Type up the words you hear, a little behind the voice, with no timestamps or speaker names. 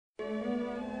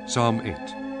Psalm 8.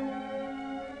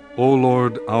 O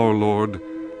Lord, our Lord,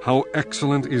 how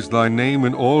excellent is thy name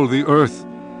in all the earth,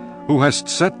 who hast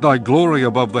set thy glory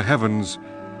above the heavens.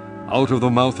 Out of the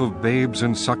mouth of babes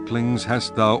and sucklings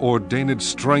hast thou ordained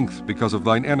strength because of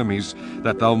thine enemies,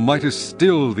 that thou mightest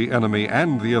still the enemy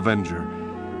and the avenger.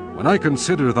 When I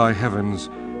consider thy heavens,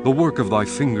 the work of thy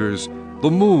fingers,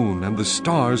 the moon and the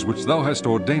stars which thou hast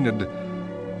ordained,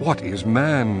 what is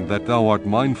man that thou art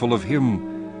mindful of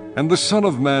him, and the Son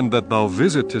of Man that thou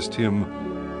visitest him?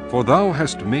 For thou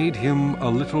hast made him a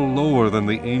little lower than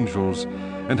the angels,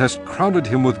 and hast crowned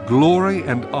him with glory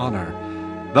and honor.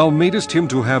 Thou madest him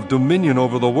to have dominion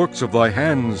over the works of thy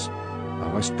hands.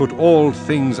 Thou hast put all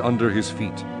things under his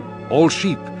feet, all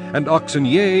sheep and oxen,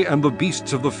 yea, and the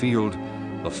beasts of the field,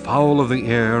 the fowl of the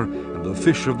air, and the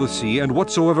fish of the sea, and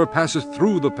whatsoever passeth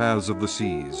through the paths of the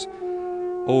seas.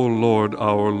 O Lord,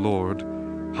 our Lord,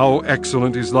 how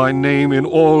excellent is thy name in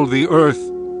all the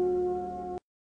earth!